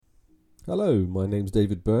Hello, my name's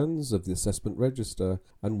David Burns of the Assessment Register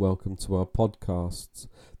and welcome to our podcasts.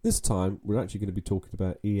 This time we're actually going to be talking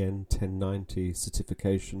about EN 1090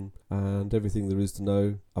 certification and everything there is to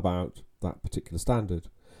know about that particular standard.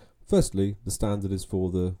 Firstly, the standard is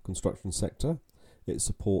for the construction sector. It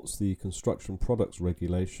supports the Construction Products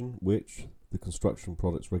Regulation, which the Construction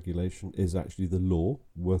Products Regulation is actually the law,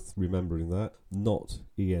 worth remembering that, not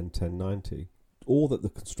EN 1090. All that the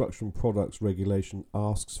Construction Products Regulation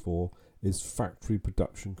asks for is factory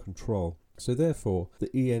production control. So therefore,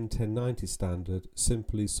 the EN 1090 standard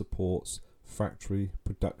simply supports factory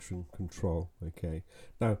production control. Okay.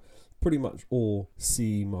 Now, pretty much all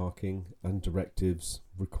CE marking and directives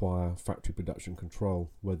require factory production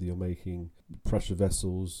control, whether you're making pressure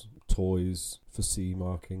vessels, toys for CE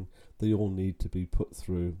marking, they all need to be put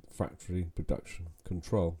through factory production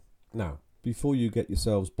control. Now, before you get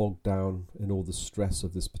yourselves bogged down in all the stress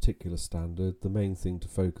of this particular standard, the main thing to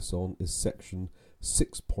focus on is section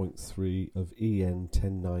 6.3 of EN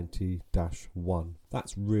 1090-1.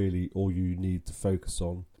 That's really all you need to focus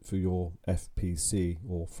on for your FPC,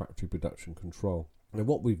 or factory production control. Now,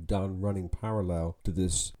 what we've done running parallel to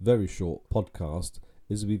this very short podcast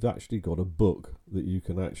is we've actually got a book that you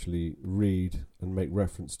can actually read and make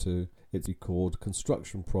reference to. It's called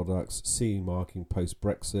Construction Products CE Marking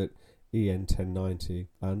Post-Brexit, EN 1090,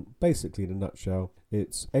 and basically in a nutshell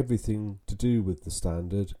it's everything to do with the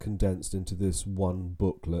standard condensed into this one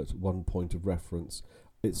booklet, one point of reference.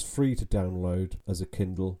 It's free to download as a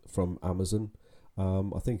Kindle from Amazon.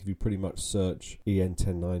 I think if you pretty much search EN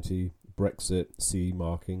 1090 Brexit CE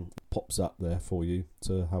marking, it pops up there for you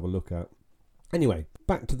to have a look at. Anyway,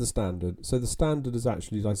 back to the standard. So the standard is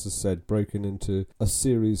actually, as I said, broken into a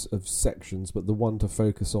series of sections, but the one to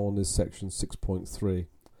focus on is section 6.3.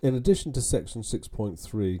 In addition to section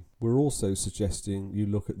 6.3, we're also suggesting you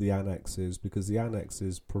look at the annexes, because the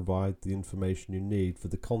annexes provide the information you need for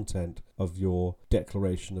the content of your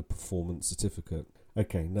Declaration of Performance certificate.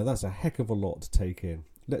 Okay, now that's a heck of a lot to take in.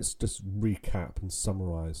 Let's just recap and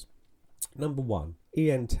summarise. Number 1,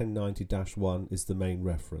 EN 1090-1 is the main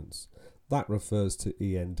reference. That refers to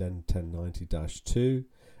EN 1090-2,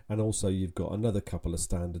 and also you've got another couple of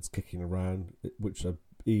standards kicking around, which are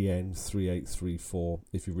EN 3834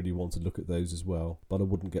 if you really want to look at those as well, but I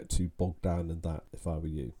wouldn't get too bogged down in that if I were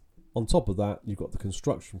you. On top of that, you've got the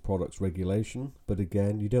Construction Products Regulation, but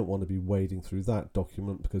again, you don't want to be wading through that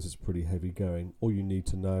document because it's pretty heavy going. All you need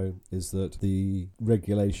to know is that the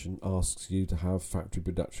regulation asks you to have factory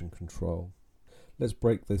production control. Let's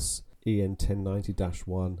break this EN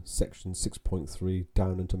 1090-1 section 6.3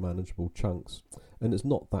 down into manageable chunks, and it's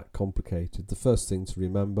not that complicated. The first thing to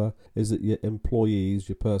remember is that your employees,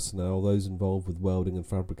 your personnel, those involved with welding and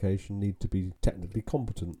fabrication need to be technically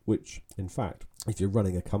competent, which in fact, if you're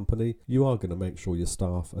running a company, you are going to make sure your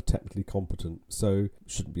staff are technically competent, so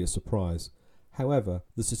it shouldn't be a surprise. However,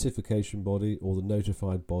 the certification body or the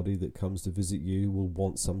notified body that comes to visit you will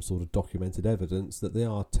want some sort of documented evidence that they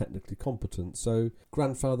are technically competent. So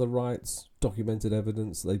grandfather rights, documented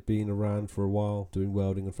evidence that they've been around for a while doing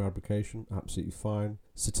welding and fabrication, absolutely fine.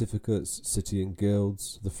 Certificates, city and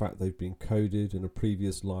guilds, the fact they've been coded in a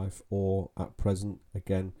previous life or at present,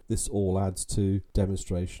 again, this all adds to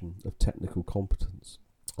demonstration of technical competence.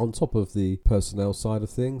 On top of the personnel side of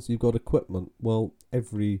things, you've got equipment. Well,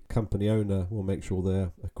 every company owner will make sure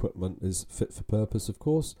their equipment is fit for purpose, of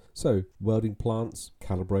course. So, welding plants,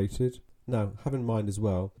 calibrated. Now, have in mind as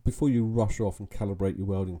well, before you rush off and calibrate your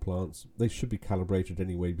welding plants, they should be calibrated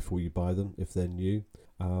anyway before you buy them if they're new.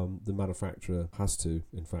 The manufacturer has to,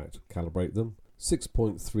 in fact, calibrate them.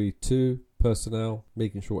 6.32, personnel,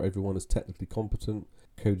 making sure everyone is technically competent,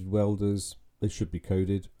 coded welders. They should be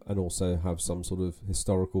coded and also have some sort of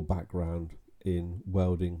historical background in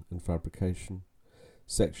welding and fabrication.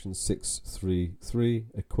 Section 633,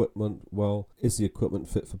 equipment. Well, is the equipment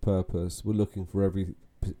fit for purpose? We're looking for every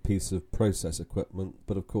piece of process equipment,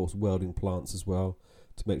 but of course welding plants as well,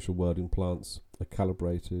 to make sure welding plants are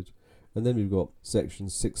calibrated. And then we've got section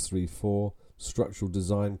 634, structural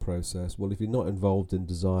design process. Well, if you're not involved in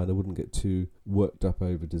design, I wouldn't get too worked up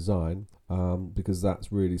over design, because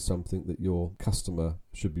that's really something that your customer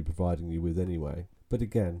should be providing you with anyway. But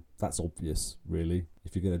again, that's obvious, really.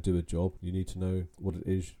 If you're going to do a job, you need to know what it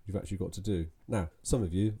is you've actually got to do. Now, some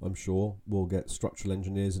of you, I'm sure, will get structural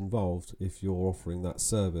engineers involved if you're offering that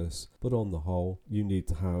service. But on the whole, you need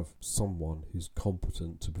to have someone who's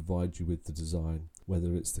competent to provide you with the design,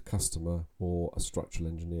 whether it's the customer or a structural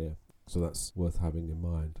engineer. So that's worth having in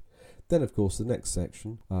mind. Then, of course, the next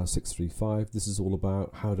section, 635, this is all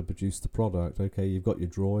about how to produce the product. Okay, you've got your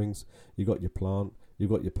drawings, you've got your plant, you've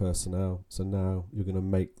got your personnel. So now you're going to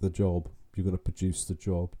make the job. You're going to produce the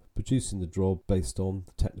job. producing the job based on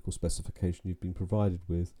the technical specification you've been provided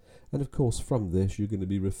with. And of course from this you're going to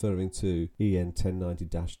be referring to EN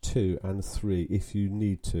 1090-2 and 3 if you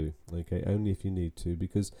need to, okay, only if you need to,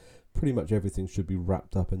 because pretty much everything should be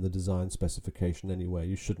wrapped up in the design specification anyway.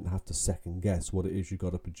 You shouldn't have to second guess what it is you've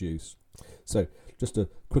got to produce. So just to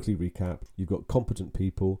quickly recap, you've got competent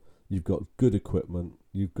people, you've got good equipment,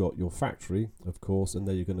 you've got your factory, of course, and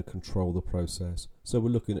then you're going to control the process. So we're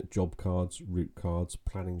looking at job cards, route cards,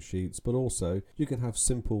 planning sheets, but also you can have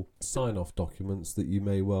simple sign-off documents that you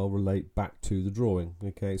may well relate back to the drawing.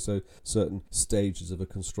 Okay, so certain stages of a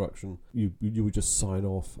construction, you would just sign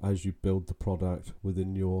off as you build the product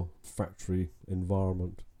within your factory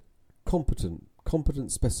environment.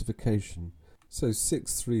 Competent specification. So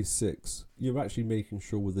 636, you're actually making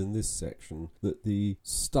sure within this section that the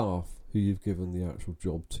staff who you've given the actual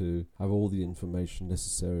job to have all the information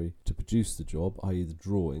necessary to produce the job, i.e. the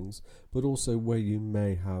drawings, but also where you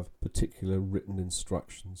may have particular written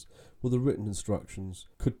instructions. Well, the written instructions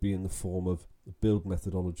could be in the form of build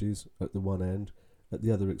methodologies at the one end. At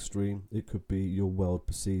the other extreme, it could be your weld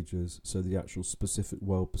procedures, so the actual specific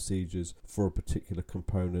weld procedures for a particular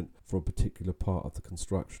component, for a particular part of the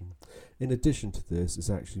construction. In addition to this, it's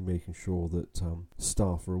actually making sure that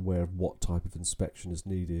staff are aware of what type of inspection is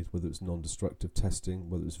needed, whether it's non-destructive testing,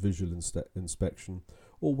 whether it's visual inspection,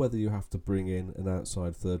 or whether you have to bring in an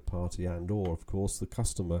outside third party, and or, of course, the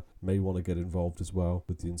customer may want to get involved as well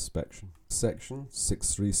with the inspection. Section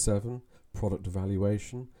 637, product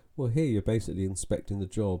evaluation. Well, here you're basically inspecting the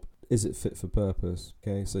job. Is it fit for purpose?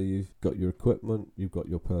 Okay, so you've got your equipment, you've got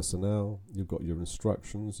your personnel, you've got your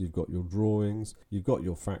instructions, you've got your drawings, you've got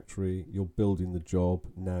your factory, you're building the job.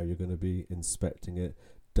 Now you're going to be inspecting it.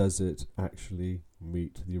 Does it actually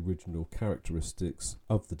meet the original characteristics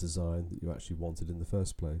of the design that you actually wanted in the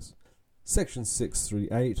first place? Section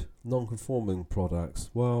 638, non-conforming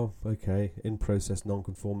products. Well, okay, in-process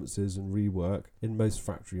non-conformances and rework in most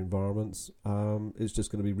factory environments, it's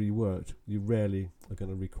just going to be reworked. You rarely are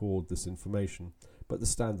going to record this information, but the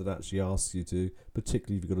standard actually asks you to,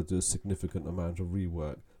 particularly if you've got to do a significant amount of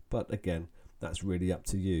rework. But again, that's really up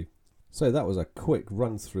to you. So that was a quick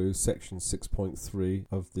run through section 6.3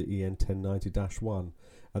 of the EN 1090-1,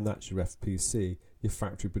 and that's your FPC, your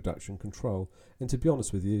factory production control. And to be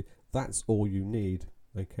honest with you, that's all you need.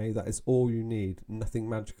 Okay, that is all you need. Nothing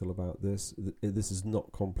magical about this. This is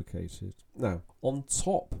not complicated. Now, on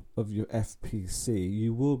top of your FPC,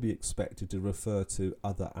 you will be expected to refer to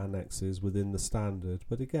other annexes within the standard.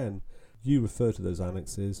 But again, you refer to those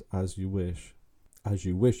annexes as you wish. As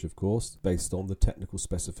you wish, of course, based on the technical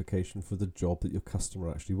specification for the job that your customer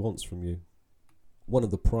actually wants from you. One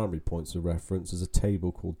of the primary points of reference is a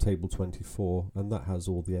table called Table 24, and that has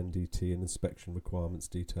all the NDT and inspection requirements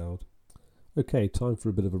detailed. Okay, time for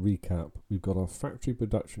a bit of a recap. We've got our factory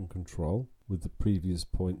production control with the previous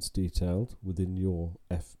points detailed within your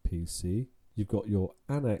FPC. You've got your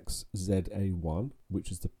Annex ZA1,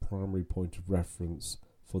 which is the primary point of reference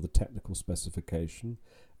for the technical specification,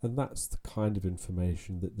 and that's the kind of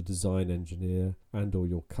information that the design engineer and or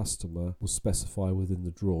your customer will specify within the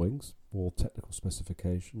drawings or technical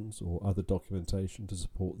specifications or other documentation to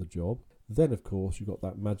support the job. Then, of course, you've got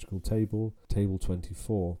that magical table, Table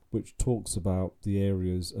 24, which talks about the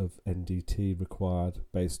areas of NDT required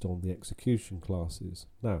based on the execution classes.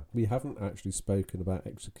 Now, we haven't actually spoken about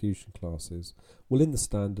execution classes. Well, in the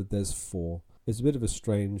standard, there's 4. It's a bit of a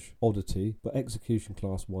strange oddity, but execution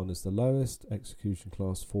class 1 is the lowest, execution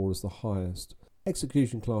class 4 is the highest.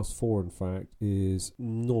 Execution class 4, in fact, is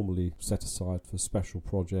normally set aside for special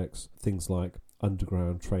projects, things like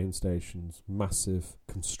underground train stations, massive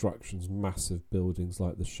constructions, massive buildings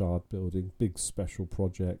like the Shard building, big special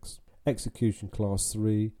projects. Execution class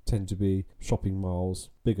 3 tend to be shopping malls,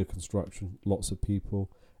 bigger construction, lots of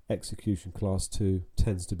people. Execution class 2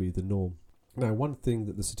 tends to be the norm. Now, one thing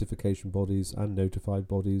that the certification bodies and notified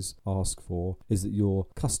bodies ask for is that your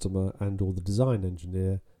customer and or the design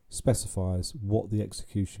engineer specifies what the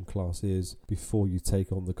execution class is before you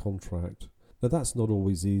take on the contract. Now, that's not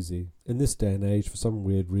always easy. In this day and age, for some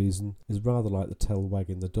weird reason, is rather like the tail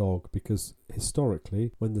wagging the dog, because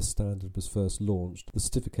historically, when the standard was first launched, the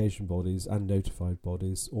certification bodies and notified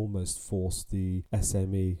bodies almost forced the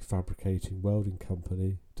SME fabricating welding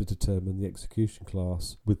company to determine the execution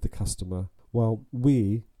class with the customer. Well,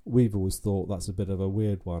 we've always thought that's a bit of a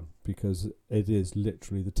weird one, because it is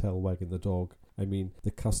literally the tail wagging the dog. I mean,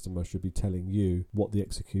 the customer should be telling you what the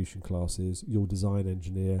execution class is. Your design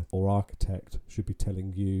engineer or architect should be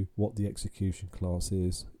telling you what the execution class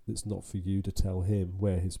is. It's not for you to tell him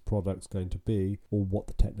where his product's going to be or what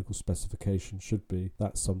the technical specification should be.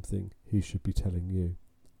 That's something he should be telling you.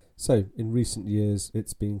 So, in recent years,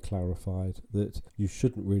 it's been clarified that you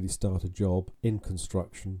shouldn't really start a job in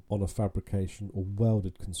construction on a fabrication or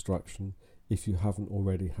welded construction if you haven't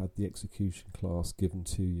already had the execution class given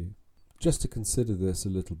to you. Just to consider this a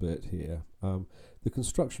little bit here, the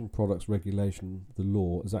Construction Products Regulation, the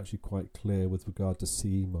law, is actually quite clear with regard to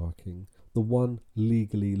CE marking. The one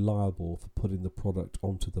legally liable for putting the product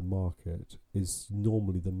onto the market is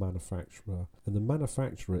normally the manufacturer, and the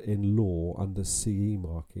manufacturer in law under CE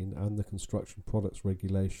marking and the Construction Products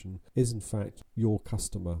Regulation is in fact your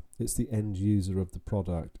customer. It's the end user of the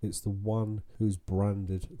product. It's the one who's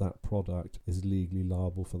branded that product is legally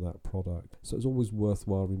liable for that product. So it's always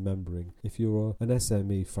worthwhile remembering, if you're an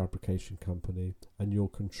SME fabrication company and you're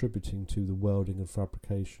contributing to the welding and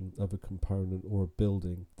fabrication of a component or a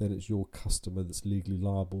building, then it's your customer that's legally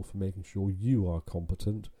liable for making sure you are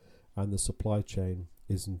competent and the supply chain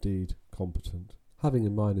is indeed competent. Having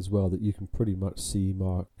in mind as well that you can pretty much CE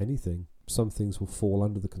mark anything. Some things will fall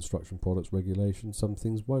under the Construction Products Regulation, some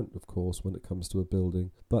things won't, of course, when it comes to a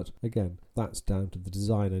building. But again, that's down to the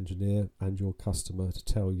design engineer and your customer to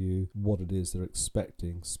tell you what it is they're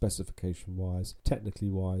expecting, specification-wise,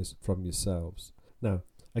 technically-wise, from yourselves. Now,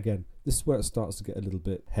 again, this is where it starts to get a little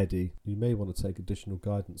bit heady. You may want to take additional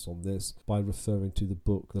guidance on this by referring to the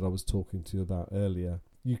book that I was talking to you about earlier.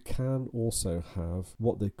 You can also have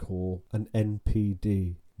what they call an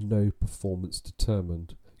NPD, no performance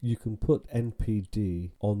determined. You can put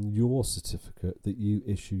NPD on your certificate that you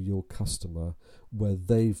issue your customer where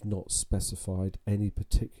they've not specified any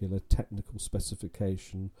particular technical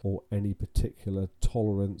specification or any particular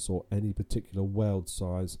tolerance or any particular weld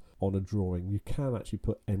size on a drawing. You can actually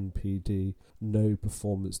put NPD, no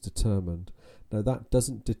performance determined. Now that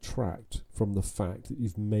doesn't detract from the fact that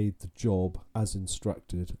you've made the job as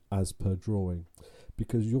instructed as per drawing,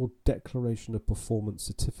 because your declaration of performance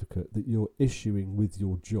certificate that you're issuing with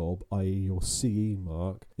your job, i.e. your CE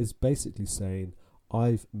mark, is basically saying,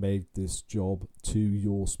 I've made this job to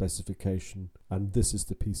your specification and this is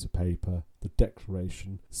the piece of paper, the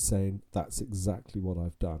declaration saying that's exactly what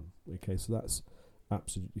I've done. Okay, so that's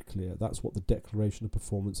absolutely clear. That's what the declaration of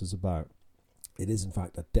performance is about. It is in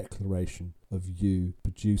fact a declaration of you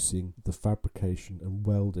producing the fabrication and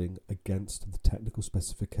welding against the technical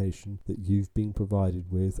specification that you've been provided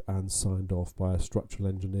with and signed off by a structural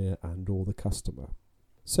engineer and or the customer.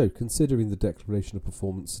 So considering the declaration of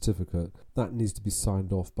performance certificate, that needs to be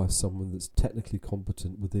signed off by someone that's technically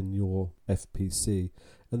competent within your FPC,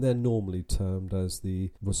 and they're normally termed as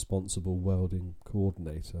the responsible welding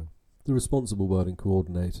coordinator. The responsible welding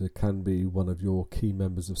coordinator can be one of your key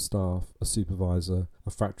members of staff, a supervisor,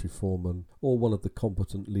 a factory foreman, or one of the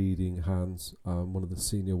competent leading hands, one of the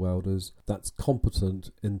senior welders that's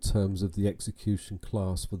competent in terms of the execution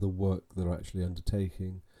class for the work they're actually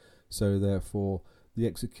undertaking. So therefore, the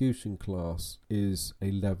execution class is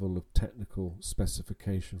a level of technical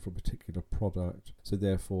specification for a particular product. So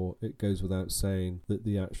therefore, it goes without saying that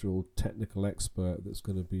the actual technical expert that's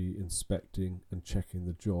going to be inspecting and checking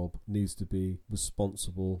the job needs to be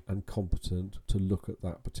responsible and competent to look at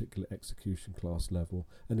that particular execution class level.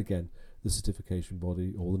 And again, the certification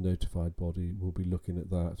body or the notified body will be looking at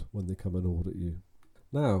that when they come and audit you.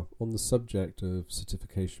 Now, on the subject of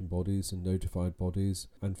certification bodies and notified bodies,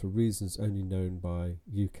 and for reasons only known by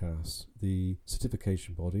UKCA, the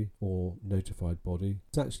certification body or notified body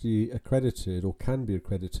is actually accredited or can be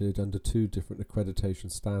accredited under two different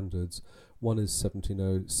accreditation standards. One is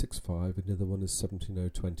 17065 and the other one is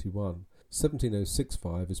 17021.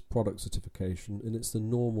 17065 is product certification, and it's the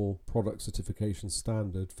normal product certification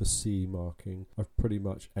standard for CE marking of pretty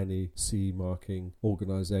much any CE marking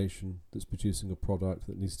organisation that's producing a product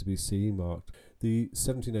that needs to be CE marked. The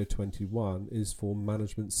 17021 is for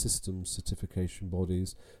management systems certification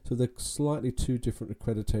bodies, so they're slightly two different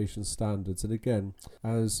accreditation standards. And again,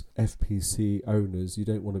 as FPC owners, you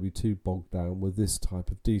don't want to be too bogged down with this type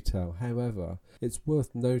of detail. However, it's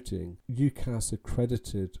worth noting UKCA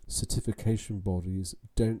accredited certification bodies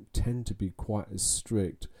don't tend to be quite as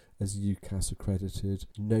strict as UKCA accredited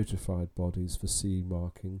notified bodies for CE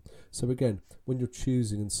marking. So again, when you're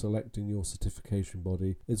choosing and selecting your certification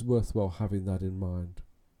body, it's worthwhile having that in mind.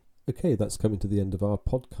 Okay, that's coming to the end of our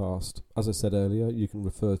podcast. As I said earlier, you can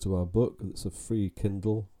refer to our book. It's a free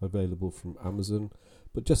Kindle available from Amazon.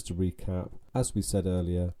 But just to recap, as we said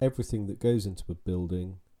earlier, everything that goes into a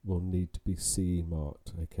building will need to be CE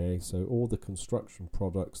marked. Okay, so all the construction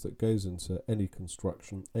products that goes into any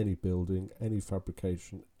construction, any building, any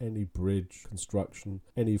fabrication, any bridge construction,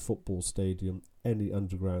 any football stadium, any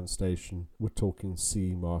underground station, we're talking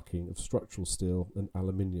CE marking of structural steel and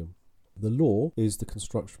aluminium. The law is the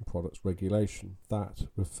Construction Products Regulation. That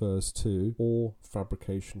refers to all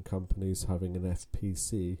fabrication companies having an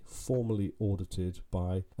FPC formally audited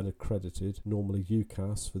by an accredited, normally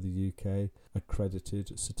UKCA for the UK,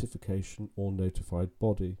 accredited certification or notified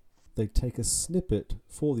body. They take a snippet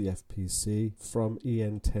for the FPC from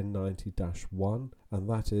EN 1090-1, and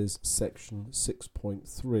that is section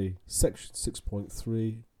 6.3. Section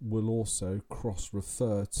 6.3 will also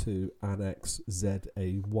cross-refer to Annex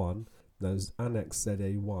ZA1. Now, Annex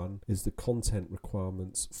ZA1 is the content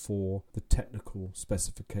requirements for the technical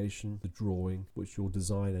specification, the drawing, which your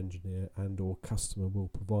design engineer and or customer will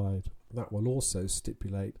provide. That will also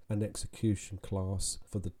stipulate an execution class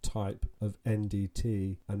for the type of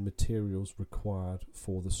NDT and materials required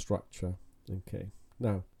for the structure. Okay.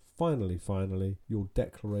 Now, finally, your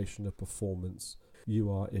declaration of performance.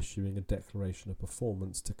 You are issuing a declaration of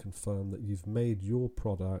performance to confirm that you've made your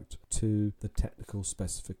product to the technical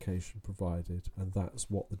specification provided, and that's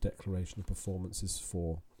what the declaration of performance is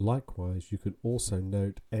for. Likewise, you can also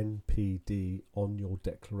note NPD on your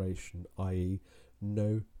declaration, i.e.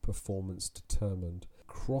 no performance determined.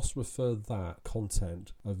 Cross-refer that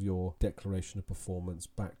content of your declaration of performance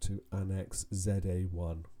back to Annex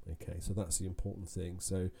ZA1. Okay, so that's the important thing.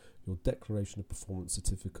 So your declaration of performance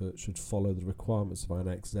certificate should follow the requirements of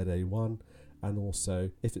Annex ZA1, and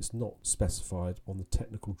also if it's not specified on the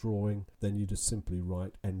technical drawing, then you just simply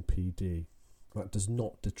write NPD. That does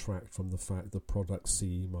not detract from the fact the product's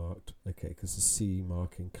CE marked, okay, because the CE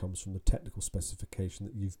marking comes from the technical specification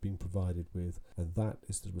that you've been provided with, and that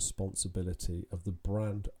is the responsibility of the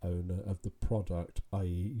brand owner of the product,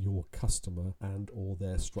 i.e. your customer and or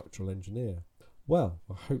their structural engineer. Well,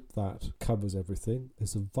 I hope that covers everything.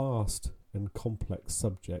 It's a vast and complex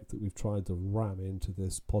subject that we've tried to ram into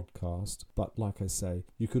this podcast, but like I say,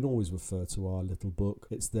 you can always refer to our little book.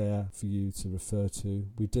 It's there for you to refer to.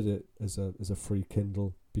 We did it as a free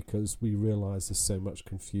Kindle because we realise there's so much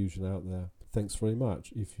confusion out there. Thanks very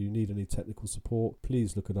much. If you need any technical support,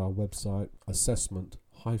 please look at our website,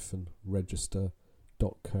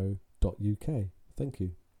 assessment-register.co.uk. Thank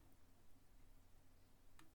you.